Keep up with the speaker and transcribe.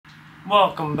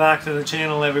Welcome back to the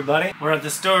channel, everybody. We're at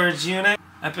the storage unit,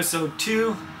 episode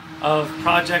 2 of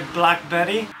Project Black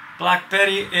Betty. Black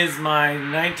Betty is my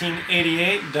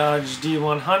 1988 Dodge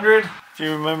D100. If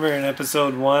you remember in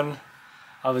episode 1,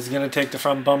 I was going to take the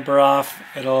front bumper off.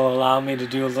 It'll allow me to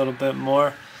do a little bit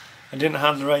more. I didn't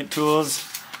have the right tools.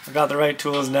 I got the right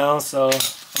tools now, so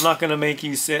I'm not going to make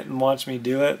you sit and watch me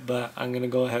do it, but I'm going to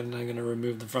go ahead and I'm going to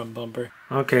remove the front bumper.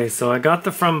 Okay, so I got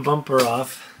the front bumper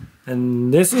off,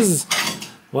 and this is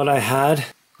what I had.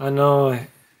 I know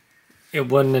it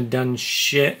wouldn't have done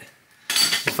shit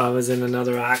if I was in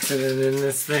another accident in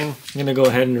this thing. I'm going to go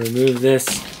ahead and remove this,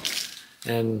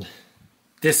 and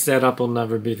this setup will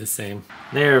never be the same.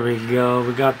 There we go.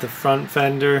 We got the front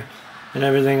fender and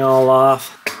everything all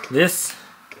off. This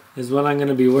is what I'm going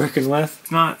to be working with.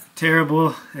 It's not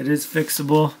terrible. It is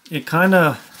fixable. It kind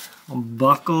of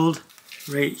buckled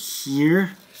right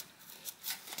here,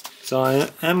 so I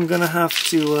am going to have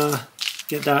to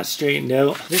get that straightened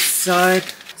out. This side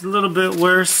is a little bit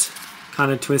worse.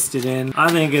 Kind of twisted in. I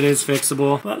think it is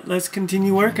fixable, but let's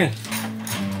continue working.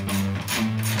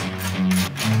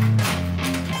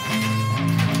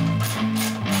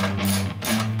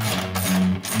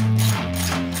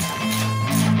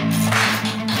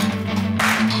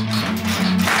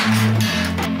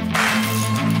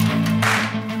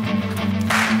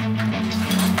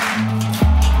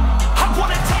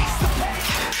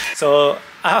 So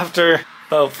after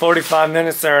about 45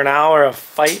 minutes or an hour of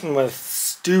fighting with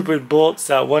stupid bolts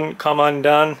that wouldn't come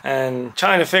undone and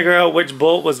trying to figure out which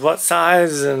bolt was what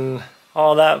size and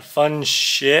all that fun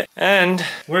shit, and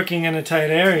working in a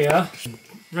tight area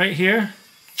right here,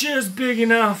 just big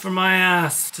enough for my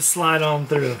ass to slide on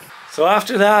through. So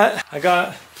after that, I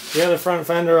got the other front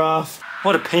fender off.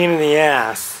 What a pain in the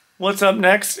ass. What's up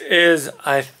next is,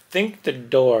 I think, the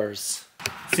doors.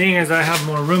 Seeing as I have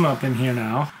more room up in here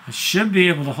now, I should be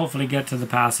able to hopefully get to the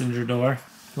passenger door.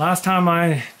 Last time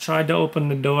I tried to open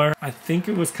the door, I think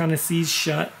it was kind of seized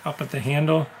shut up at the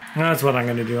handle. And that's what I'm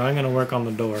going to do. I'm going to work on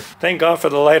the door. Thank God for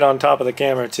the light on top of the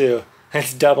camera too.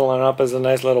 It's doubling up as a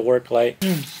nice little work light.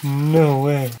 There's no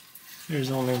way.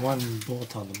 There's only one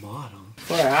bolt on the bottom.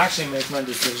 Before I actually make my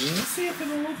decision, let's see if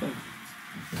it'll open.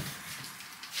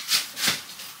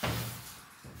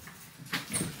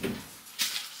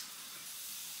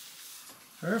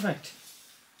 Perfect.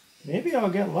 Maybe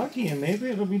I'll get lucky and maybe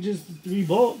it'll be just 3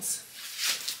 bolts.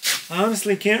 I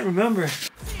honestly can't remember. 2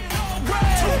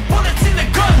 bullets in the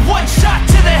gun, 1 shot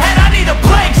to the head. I need a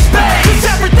blank space. 'Cause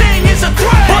everything is a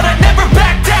threat, but I never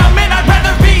back down, man. I'd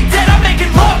rather be dead. I'm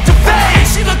making love to fame. And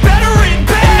she look better in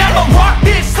bed. And I'ma rock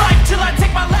this life till I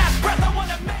take my last breath. I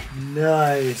wanna make.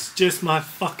 Nice. Just my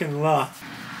fucking luck.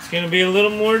 It's gonna be a little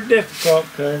more difficult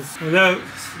because without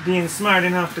being smart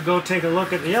enough to go take a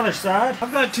look at the other side,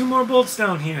 I've got 2 more bolts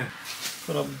down here.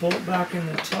 Put a bolt back in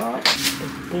the top, a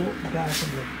bolt back in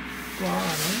the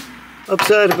bottom.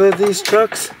 Upside about these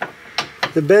trucks,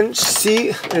 the bench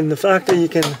seat and the fact that you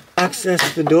can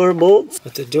access the door bolts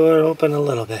with the door open a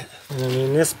little bit. And I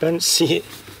mean, this bench seat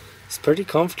is pretty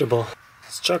comfortable.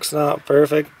 This truck's not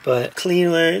perfect, but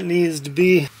clean where it needs to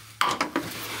be.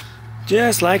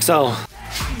 Just like so.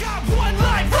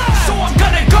 So I'm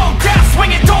gonna go down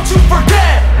swinging, don't you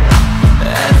forget.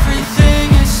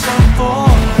 Everything is so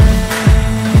boring.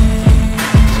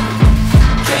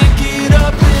 Can't get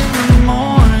up in the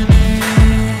morning.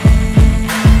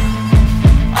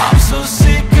 I'm so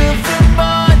sick of the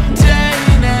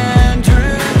mundane and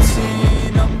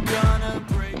routine. I'm gonna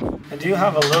break. I do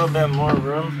have a little bit more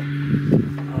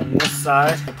room on this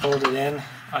side. I pulled it in.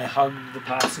 I hugged the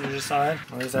passenger side.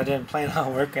 At least I didn't plan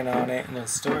on working on it in a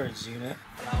storage unit.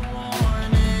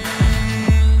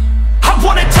 I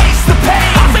wanna taste the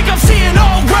pain. I think I'm seeing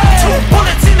all red. 2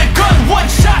 bullets in the gun, 1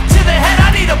 shot to the head.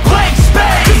 I need a blank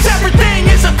space. 'Cause everything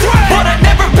is a threat, but I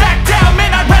never back down,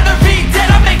 man. I'd rather be dead.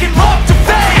 I'm making love to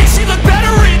fame. And she look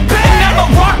better in bed. And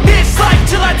I'ma rock this life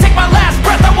till I take my last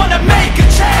breath. I wanna make a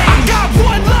change. I got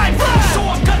 1 life left, so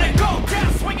I'm gonna go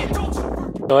down swinging. Don't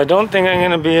you. So I don't think I'm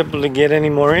gonna be able to get any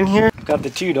more in here. Got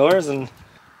the 2 doors and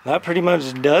that pretty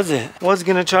much does it. Was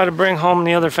gonna try to bring home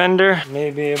the other fender.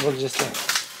 Maybe able just to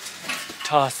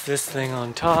toss this thing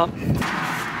on top.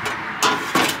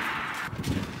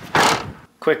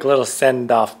 Quick little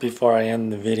send off before I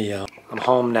end the video. I'm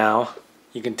home now,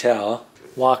 you can tell.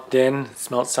 Walked in,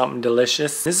 smelled something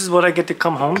delicious. This is what I get to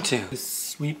come home to. This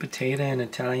sweet potato and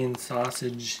Italian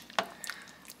sausage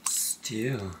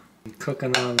stew. I'm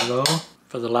cooking on low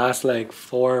for the last like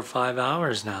 4 or 5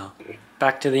 hours now.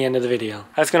 Back to the end of the video.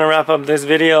 That's gonna wrap up this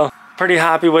video. Pretty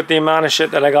happy with the amount of shit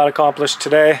that I got accomplished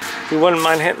today. If you wouldn't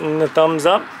mind hitting the thumbs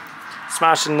up,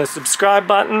 smashing the subscribe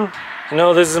button, I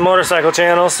know this is a motorcycle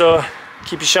channel, so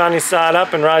keep your shiny side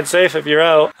up and ride safe if you're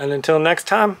out. And until next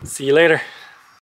time, see you later.